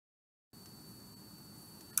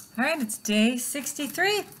All right, it's day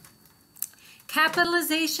 63.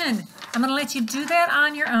 Capitalization. I'm going to let you do that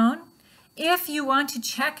on your own. If you want to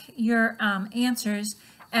check your answers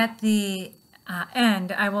at the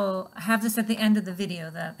end, I will have this at the end of the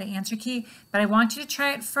video, the answer key, but I want you to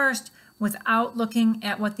try it first without looking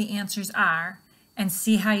at what the answers are and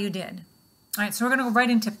see how you did. All right, so we're going to go right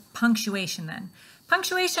into punctuation then.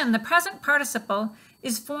 Punctuation, the present participle,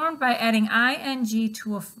 is formed by adding ing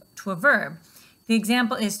to a verb. The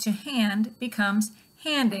example is to hand becomes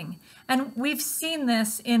handing. And we've seen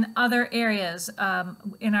this in other areas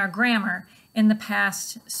in our grammar in the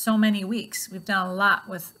past so many weeks. We've done a lot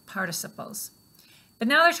with participles. But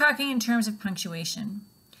now they're talking in terms of punctuation.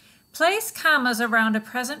 Place commas around a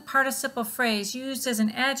present participle phrase used as an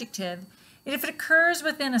adjective if it occurs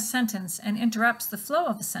within a sentence and interrupts the flow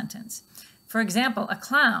of a sentence. For example, a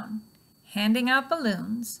clown, handing out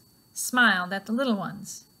balloons, smiled at the little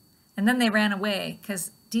ones. And then they ran away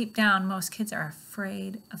because deep down most kids are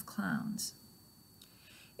afraid of clowns.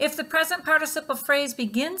 If the present participle phrase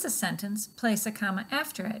begins a sentence, place a comma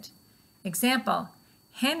after it. Example,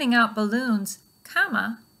 handing out balloons,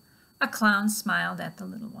 comma, a clown smiled at the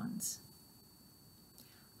little ones.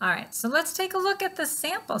 All right, so let's take a look at the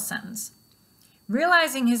sample sentence.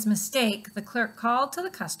 Realizing his mistake, the clerk called to the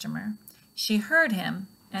customer. She heard him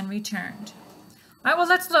and returned. All right, well,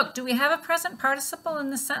 let's look. Do we have a present participle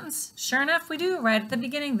in the sentence? Sure enough, we do. Right at the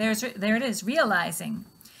beginning, there it is, realizing.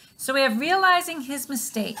 So we have realizing his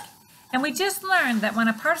mistake. And we just learned that when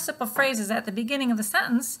a participle phrase is at the beginning of the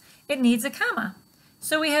sentence, it needs a comma.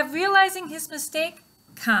 So we have realizing his mistake,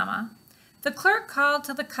 comma. The clerk called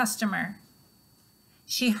to the customer.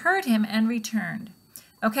 She heard him and returned.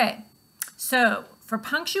 Okay, so for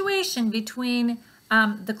punctuation between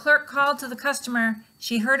the clerk called to the customer,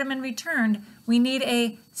 she heard him and returned, we need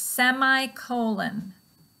a semicolon,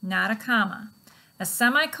 not a comma. A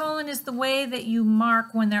semicolon is the way that you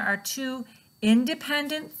mark when there are two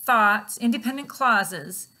independent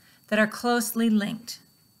clauses that are closely linked.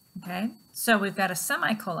 Okay, so we've got a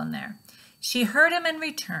semicolon there. She heard him and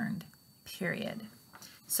returned, period.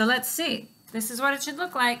 So let's see. This is what it should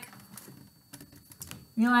look like.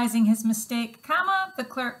 Realizing his mistake, comma, the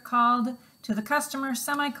clerk called to the customer,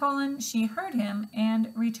 semicolon, she heard him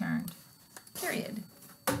and returned, period.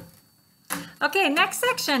 Okay, next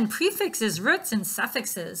section, prefixes, roots, and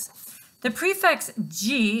suffixes. The prefix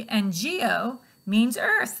G and GO means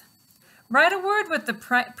earth. Write a word with the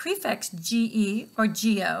prefix GE or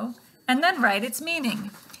GO, and then write its meaning.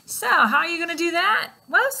 So, how are you going to do that?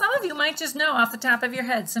 Well, some of you might just know off the top of your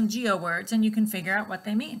head some GO words, and you can figure out what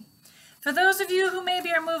they mean. For those of you who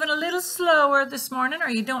maybe are moving a little slower this morning, or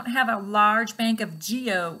you don't have a large bank of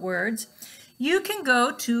GO words, you can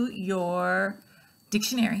go to your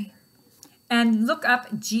dictionary and look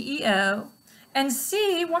up GEO and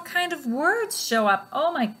see what kind of words show up.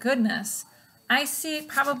 Oh my goodness. I see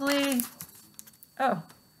probably,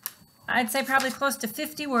 I'd say probably close to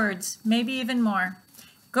 50 words, maybe even more.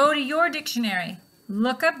 Go to your dictionary,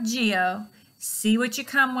 look up GEO, see what you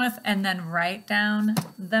come with, and then write down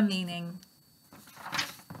the meaning.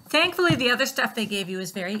 Thankfully, the other stuff they gave you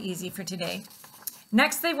is very easy for today.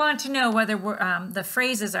 Next, they want to know whether the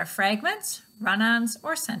phrases are fragments, run-ons,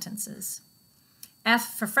 or sentences.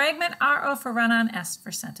 F for fragment, RO for run-on, S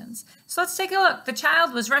for sentence. So let's take a look. The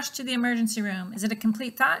child was rushed to the emergency room. Is it a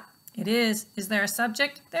complete thought? It is. Is there a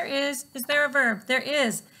subject? There is. Is there a verb? There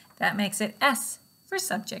is. That makes it S for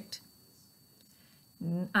subject.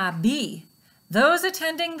 B, those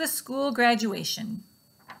attending the school graduation.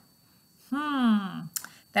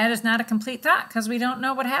 That is not a complete thought because we don't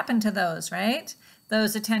know what happened to those, right?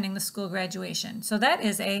 Those attending the school graduation. So that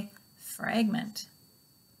is a fragment.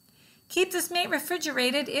 Keep this meat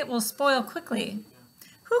refrigerated, it will spoil quickly.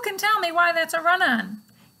 Who can tell me why that's a run-on?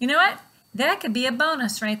 You know what? That could be a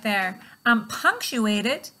bonus right there. Punctuate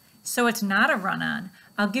it so it's not a run-on.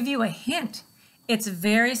 I'll give you a hint. It's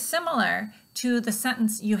very similar to the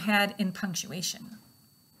sentence you had in punctuation.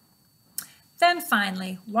 Then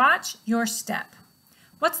finally, watch your step.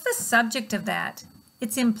 What's the subject of that?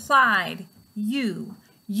 It's implied, you.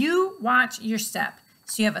 You watch your step.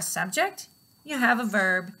 So you have a subject, you have a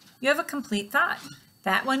verb, you have a complete thought.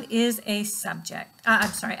 That one is a subject,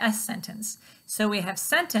 a sentence. So we have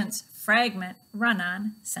sentence, fragment,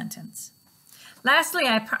 run-on, sentence. Lastly,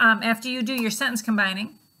 after you do your sentence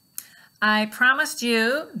combining, I promised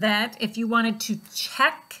you that if you wanted to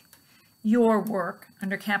check your work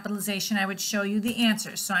under capitalization, I would show you the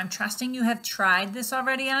answers. So I'm trusting you have tried this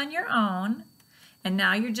already on your own, and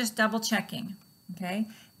now you're just double checking, okay?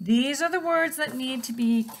 These are the words that need to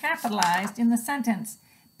be capitalized in the sentence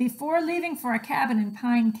Before leaving for a cabin in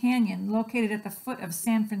Pine Canyon, located at the foot of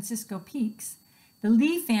San Francisco Peaks, the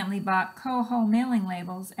Lee family bought Coho mailing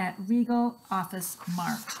labels at Regal Office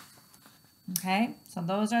Mart. Okay, so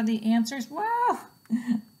those are the answers. Wow!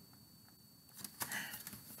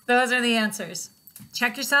 Those are the answers.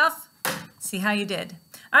 Check yourself, see how you did.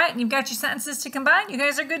 All right, you've got your sentences to combine. You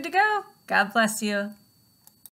guys are good to go. God bless you.